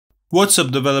What's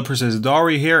up developers, it's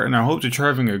Dari here and I hope that you're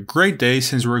having a great day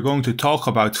since we're going to talk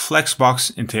about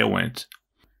Flexbox in Tailwind.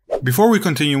 Before we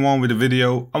continue on with the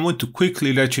video, I want to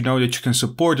quickly let you know that you can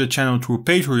support the channel through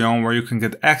Patreon, where you can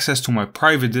get access to my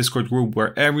private Discord group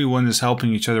where everyone is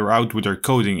helping each other out with their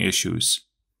coding issues.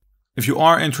 If you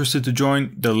are interested to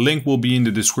join, the link will be in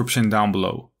the description down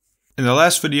below. In the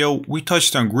last video, we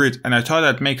touched on grid and I thought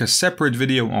I'd make a separate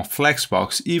video on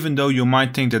Flexbox, even though you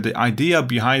might think that the idea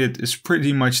behind it is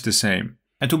pretty much the same.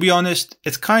 And to be honest,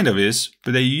 it kind of is,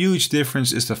 but a huge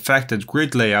difference is the fact that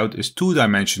grid layout is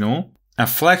two-dimensional and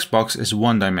Flexbox is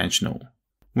one-dimensional.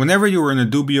 Whenever you are in a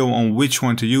dubio on which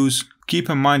one to use, keep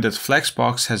in mind that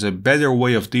Flexbox has a better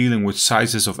way of dealing with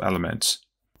sizes of elements.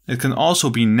 It can also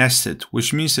be nested,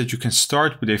 which means that you can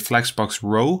start with a Flexbox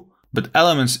row, but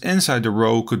elements inside the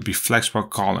row could be Flexbox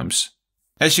columns.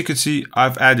 As you can see,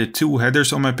 I've added two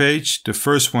headers on my page. The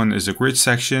first one is the grid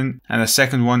section and the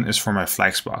second one is for my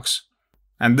Flexbox.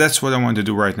 And that's what I want to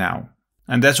do right now.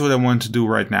 I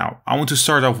want to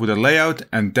start off with a layout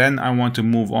and then I want to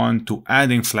move on to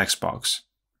adding Flexbox.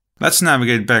 Let's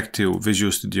navigate back to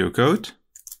Visual Studio Code.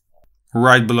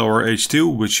 Right below our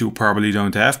H2, which you probably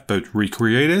don't have, but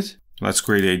recreate it. Let's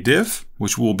create a div,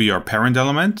 which will be our parent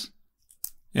element.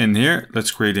 In here,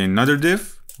 let's create another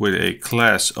div with a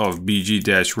class of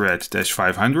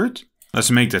bg-red-500. Let's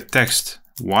make the text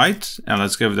white and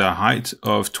let's give it a height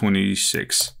of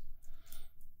 26.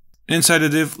 Inside the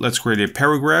div, let's create a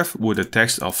paragraph with the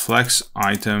text of flex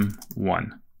item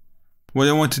 1. What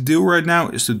I want to do right now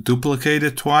is to duplicate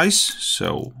it twice.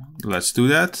 So let's do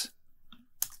that.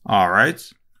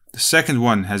 Alright. The second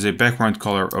one has a background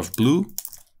color of blue.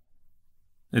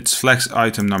 It's flex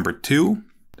item number 2.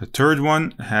 The third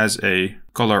one has a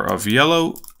color of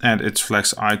yellow and it's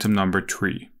flex item number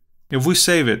 3. If we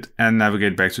save it and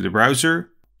navigate back to the browser,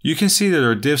 you can see that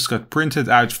our divs got printed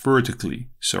out vertically,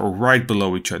 so right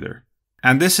below each other.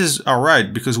 And this is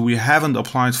alright because we haven't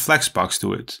applied Flexbox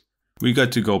to it. We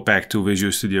got to go back to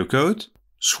Visual Studio Code,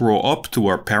 scroll up to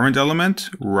our parent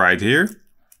element right here.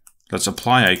 Let's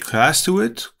apply a class to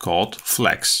it called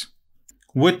Flex.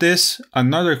 With this,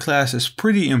 another class is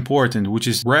pretty important, which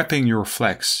is wrapping your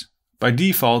flex. By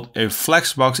default, a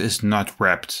Flexbox is not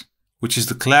wrapped, which is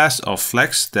the class of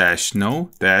flex-no-wrap.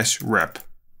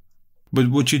 But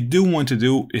what you do want to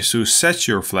do is to set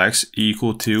your flex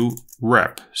equal to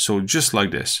wrap, so just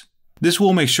like this. This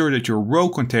will make sure that your row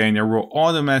container will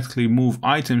automatically move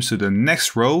items to the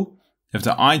next row if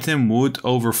the item would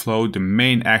overflow the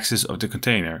main axis of the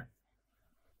container.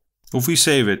 If we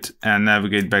save it and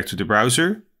navigate back to the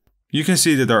browser, you can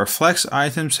see that our flex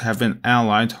items have been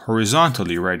aligned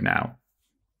horizontally right now.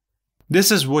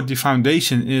 This is what the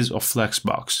foundation is of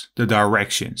Flexbox, the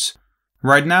directions.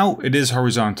 Right now it is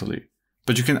horizontally,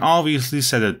 but you can obviously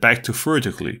set it back to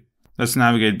vertically. Let's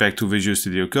navigate back to Visual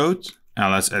Studio Code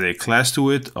and let's add a class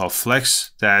to it of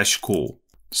flex-cool.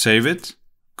 Save it,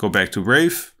 go back to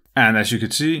Brave, and as you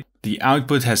can see, the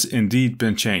output has indeed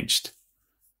been changed.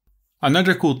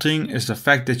 Another cool thing is the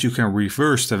fact that you can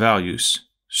reverse the values.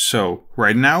 So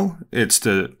right now it's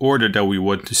the order that we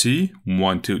want to see,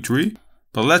 1, 2, 3.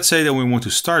 But let's say that we want to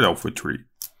start off with 3.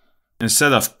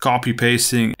 Instead of copy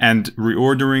pasting and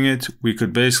reordering it, we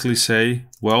could basically say,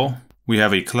 well, we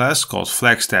have a class called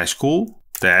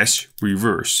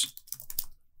flex-cool-reverse.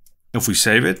 If we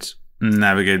save it,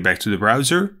 navigate back to the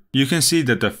browser, you can see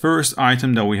that the first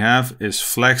item that we have is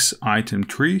flex item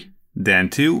 3,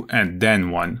 then 2 and then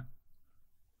 1.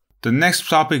 The next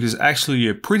topic is actually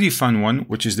a pretty fun one,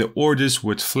 which is the orders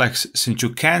with flex, since you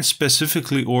can't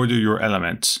specifically order your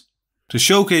elements. To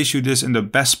showcase you this in the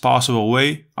best possible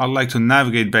way, I'd like to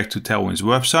navigate back to Tailwind's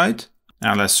website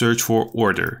and let's search for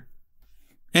order.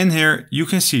 In here, you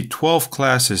can see 12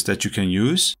 classes that you can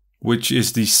use, which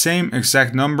is the same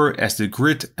exact number as the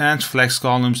grid and flex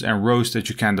columns and rows that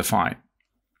you can define.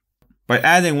 By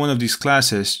adding one of these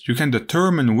classes, you can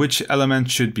determine which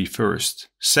element should be first,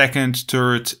 second,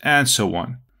 third, and so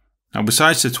on. Now,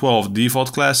 besides the 12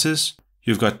 default classes,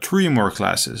 you've got 3 more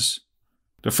classes.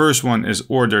 The first one is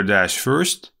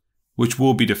order-first, which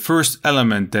will be the first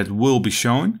element that will be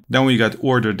shown. Then we got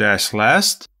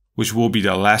order-last, which will be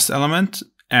the last element.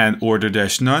 And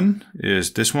order-none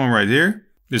is this one right here.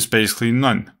 It's basically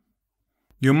none.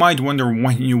 You might wonder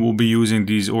when you will be using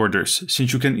these orders,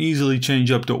 since you can easily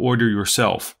change up the order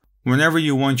yourself. Whenever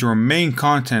you want your main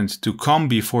content to come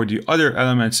before the other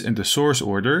elements in the source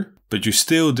order, but you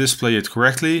still display it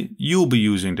correctly, you'll be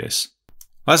using this.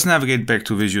 Let's navigate back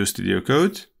to Visual Studio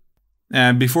Code.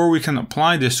 And before we can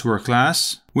apply this to our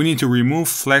class, we need to remove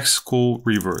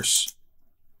flex-cool-reverse.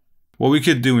 What we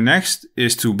could do next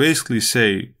is to basically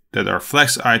say that our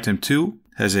flex item 2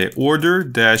 has a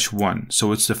order-1,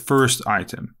 so it's the first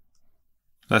item.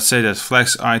 Let's say that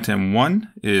flex item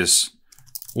 1 is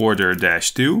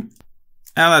order-2.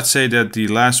 And let's say that the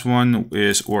last one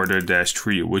is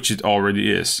order-3, which it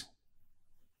already is.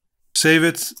 Save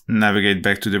it, navigate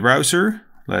back to the browser.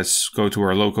 Let's go to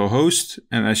our local host.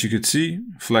 And as you can see,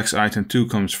 flex item 2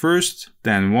 comes first,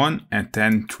 then 1, and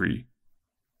then 3.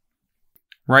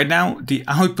 Right now, the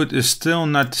output is still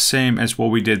not the same as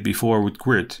what we did before with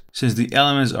grid, since the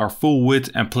elements are full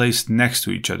width and placed next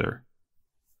to each other.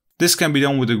 This can be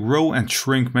done with the grow and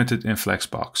shrink method in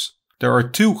Flexbox. There are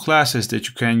two classes that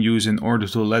you can use in order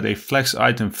to let a flex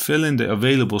item fill in the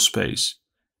available space.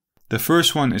 The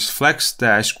first one is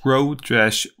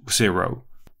flex-grow-0.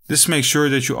 This makes sure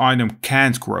that your item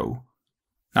can't grow.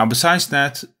 Now besides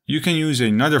that, you can use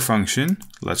another function.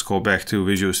 Let's go back to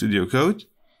Visual Studio Code.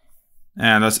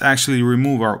 And let's actually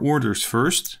remove our orders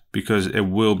first, because it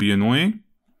will be annoying.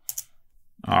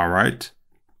 Alright.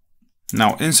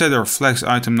 Now inside our flex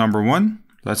item number 1,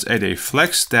 let's add a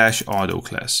flex-auto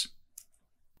class.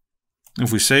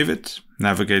 If we save it,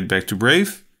 navigate back to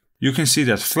Brave, you can see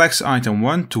that flex item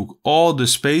 1 took all the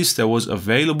space that was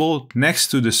available next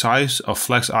to the size of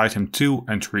flex item 2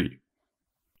 and 3.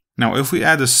 Now if we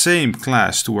add the same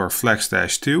class to our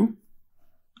flex-2,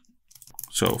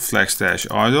 so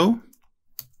flex-auto,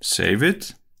 save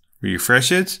it,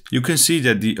 refresh it, you can see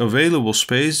that the available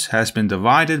space has been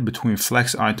divided between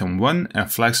flex item 1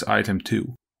 and flex item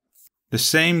 2. The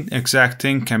same exact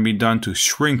thing can be done to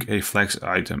shrink a flex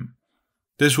item.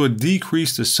 This would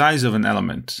decrease the size of an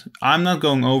element. I'm not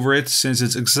going over it since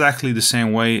it's exactly the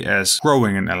same way as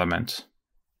growing an element.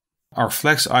 Our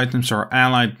flex items are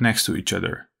aligned next to each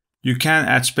other. You can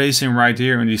add spacing right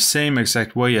here in the same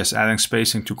exact way as adding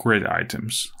spacing to grid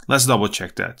items. Let's double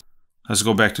check that. Let's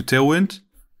go back to Tailwind.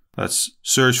 Let's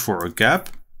search for a gap.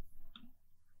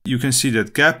 You can see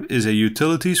that gap is a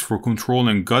utility for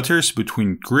controlling gutters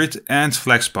between grid and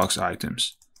Flexbox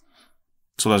items.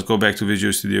 So let's go back to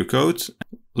Visual Studio Code.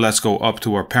 Let's go up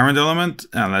to our parent element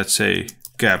and let's say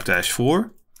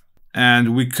gap-4.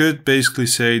 And we could basically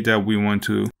say that we want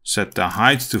to set the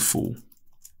height to full.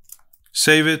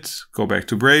 Save it, go back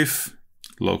to Brave,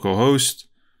 localhost.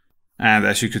 And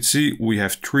as you can see, we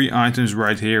have 3 items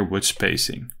right here with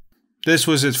spacing. This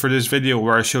was it for this video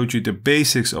where I showed you the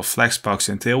basics of Flexbox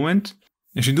and Tailwind.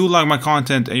 If you do like my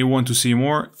content and you want to see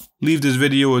more, leave this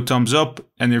video a thumbs up.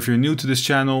 And if you're new to this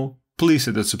channel, please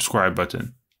hit the subscribe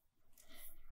button.